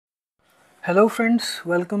Hello friends,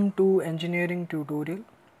 welcome to engineering tutorial.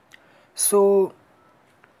 So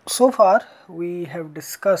far we have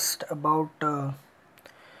discussed about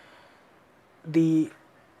the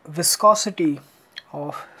viscosity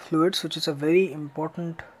of fluids, which is a very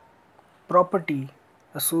important property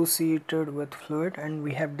associated with fluid, and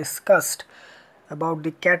we have discussed about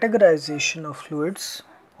the categorization of fluids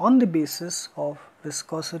on the basis of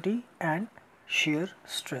viscosity and shear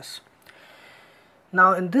stress.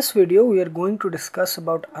 Now in this video we are going to discuss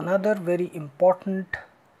about another very important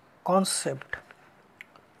concept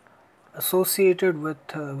associated with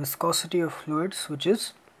viscosity of fluids, which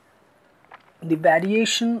is the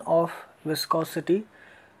variation of viscosity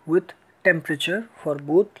with temperature for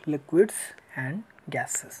both liquids and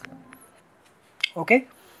gases. Okay,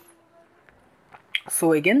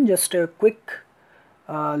 so again just a quick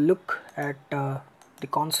look at the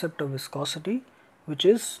concept of viscosity, which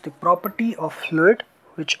is the property of fluid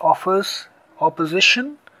which offers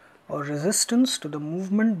opposition or resistance to the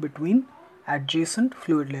movement between adjacent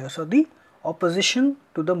fluid layers, or the opposition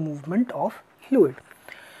to the movement of fluid.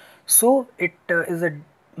 So it is a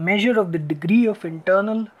measure of the degree of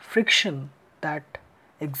internal friction that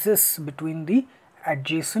exists between the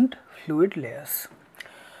adjacent fluid layers.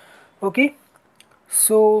 Okay,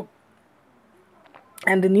 so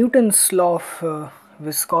and the Newton's law of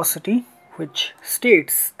viscosity, which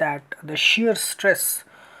states that the shear stress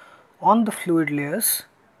on the fluid layers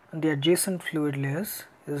and the adjacent fluid layers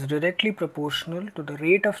is directly proportional to the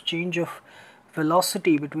rate of change of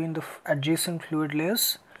velocity between the adjacent fluid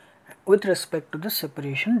layers with respect to the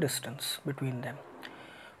separation distance between them,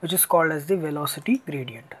 which is called as the velocity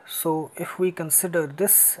gradient. So if we consider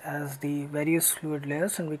this as the various fluid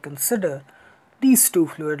layers and we consider these two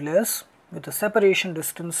fluid layers with a separation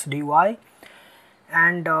distance dy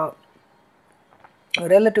and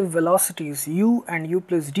relative velocities u and u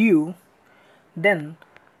plus du, then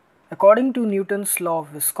according to Newton's law of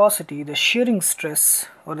viscosity, the shearing stress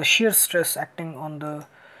or the shear stress acting on the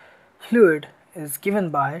fluid is given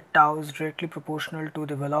by tau is directly proportional to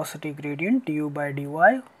the velocity gradient du by dy,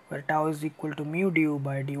 where tau is equal to mu du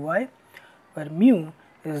by dy, where mu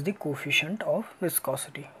is the coefficient of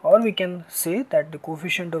viscosity, or we can say that the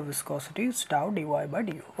coefficient of viscosity is tau dy by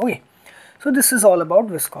du. Okay, so this is all about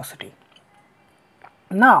viscosity.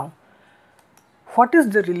 Now, what is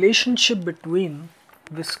the relationship between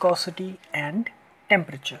viscosity and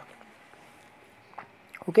temperature?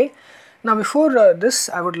 Okay, now before this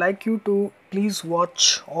I would like you to please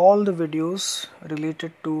watch all the videos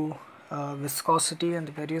related to viscosity and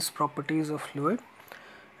the various properties of fluid,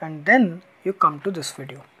 and then you come to this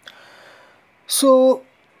video. So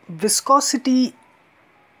viscosity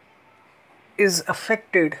is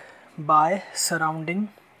affected by surrounding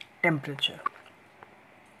temperature.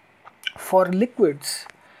 For liquids,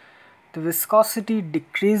 the viscosity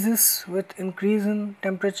decreases with increase in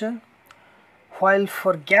temperature, while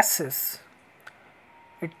for gases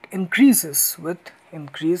it increases with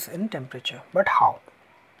increase in temperature. But how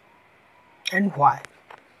and why?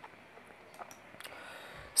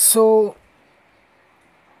 So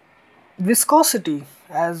viscosity,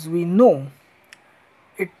 as we know,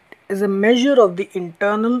 it is a measure of the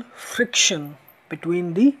internal friction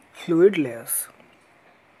between the fluid layers.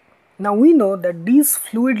 Now we know that these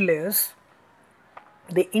fluid layers,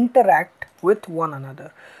 they interact with one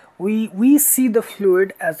another. We see the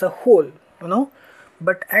fluid as a whole,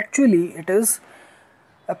 but actually it is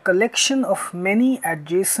a collection of many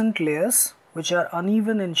adjacent layers which are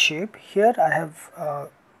uneven in shape. Here I have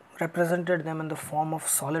represented them in the form of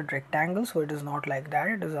solid rectangles, so it is not like that,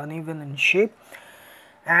 it is uneven in shape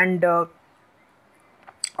and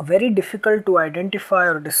very difficult to identify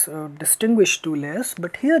or distinguish two layers,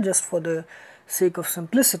 but here just for the sake of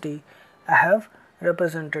simplicity I have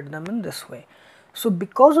represented them in this way. So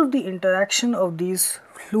because of the interaction of these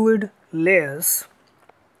fluid layers,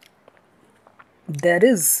 there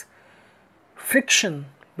is friction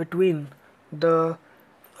between the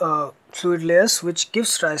fluid layers, which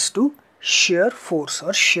gives rise to shear force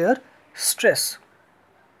or shear stress.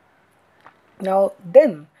 Now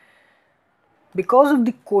then, because of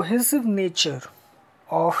the cohesive nature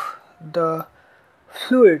of the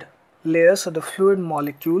fluid layers or the fluid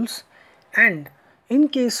molecules, and in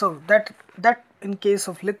case of that in case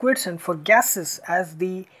of liquids and for gases, as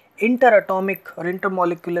the interatomic or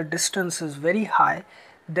intermolecular distance is very high,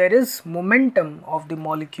 there is momentum of the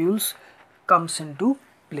molecules comes into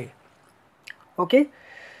play. Okay,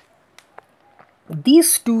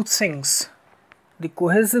 these two things, the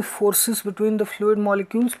cohesive forces between the fluid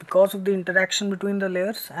molecules because of the interaction between the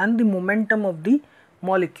layers and the momentum of the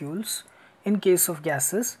molecules in case of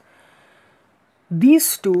gases,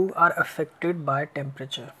 these two are affected by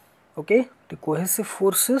temperature. Okay, the cohesive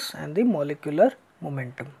forces and the molecular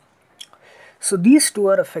momentum. So these two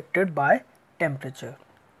are affected by temperature.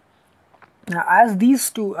 Now as these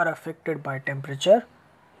two are affected by temperature,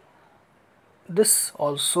 this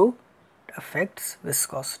also affects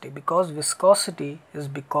viscosity, because viscosity is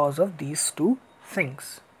because of these two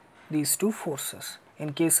things, these two forces.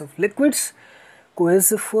 In case of liquids,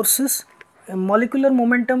 cohesive forces, molecular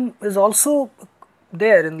momentum is also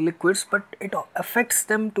there in liquids, but it affects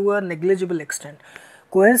them to a negligible extent.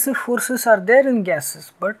 Cohesive forces are there in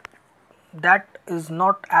gases, but that is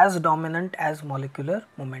not as dominant as molecular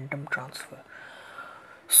momentum transfer.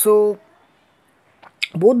 So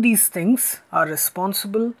both these things are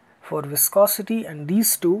responsible for viscosity, and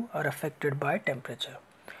these two are affected by temperature.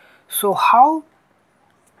 So how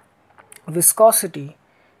viscosity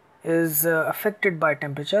is affected by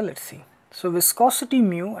temperature, let's see. So viscosity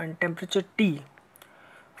mu and temperature T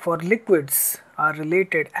for liquids are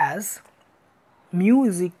related as mu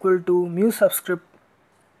is equal to mu subscript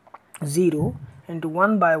 0 into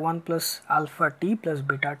 1 by 1 plus alpha T plus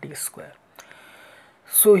beta T square.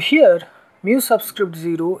 So here mu subscript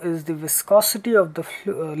 0 is the viscosity of the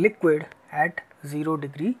liquid at 0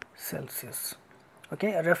 degree Celsius,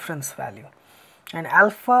 okay, a reference value, and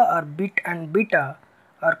alpha and beta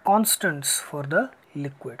are constants for the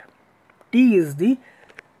liquid. T is the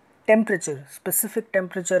temperature, specific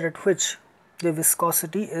temperature at which the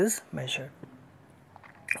viscosity is measured.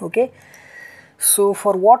 Okay, so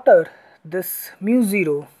for water this mu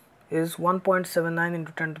 0 is 1.79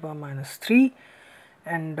 into 10 to the power minus 3,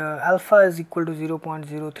 and alpha is equal to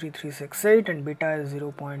 0.03368 and beta is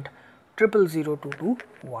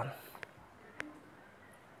 0.000221.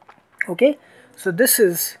 Okay, so this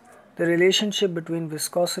is the relationship between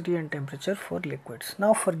viscosity and temperature for liquids.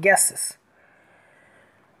 Now for gases.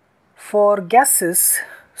 For gases,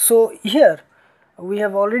 so here we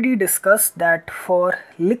have already discussed that for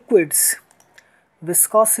liquids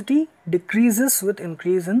viscosity decreases with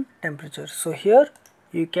increase in temperature. So here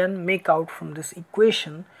you can make out from this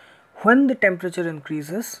equation, when the temperature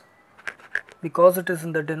increases, because it is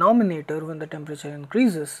in the denominator, when the temperature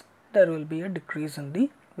increases there will be a decrease in the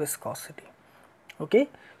viscosity. Okay,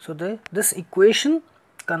 so this equation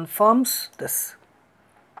confirms this.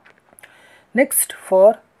 Next,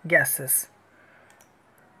 for gases,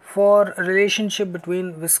 for relationship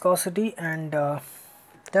between viscosity and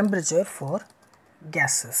temperature for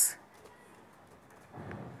gases.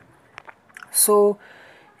 So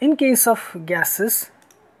in case of gases,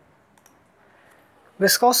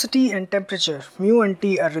 viscosity and temperature mu and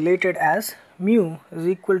T are related as mu is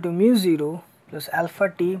equal to mu 0 plus alpha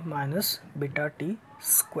T minus beta T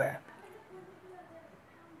square.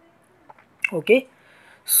 Okay,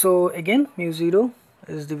 so again mu 0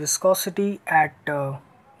 is the viscosity at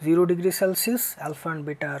 0 degree Celsius, alpha and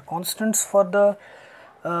beta are constants for the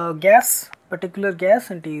particular gas,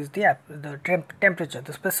 and T is the temperature,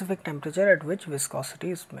 the specific temperature at which viscosity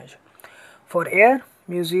is measured. For air,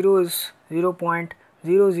 mu 0 is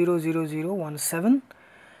 0.000017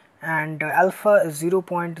 and alpha is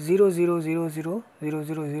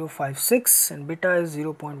 0.00000056 and beta is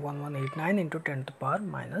 0.1189 into 10 to the power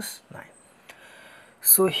minus 9.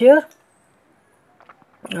 So here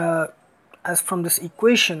as from this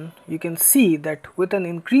equation you can see that with an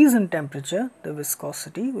increase in temperature the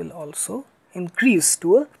viscosity will also increase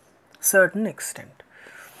to a certain extent.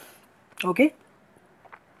 Okay,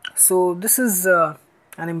 so this is an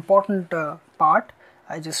important part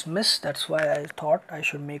I just missed, that's why I thought I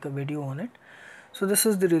should make a video on it. So this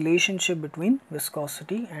is the relationship between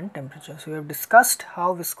viscosity and temperature. So we have discussed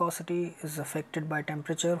how viscosity is affected by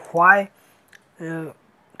temperature, why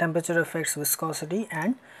temperature affects viscosity,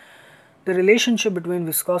 and the relationship between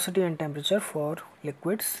viscosity and temperature for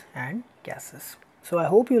liquids and gases. So I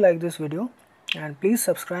hope you like this video, and please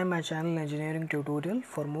subscribe my channel Engineering Tutorial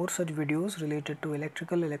for more such videos related to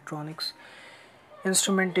electrical, electronics,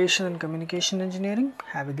 instrumentation and communication engineering.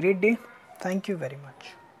 Have a great day. Thank you very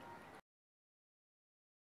much.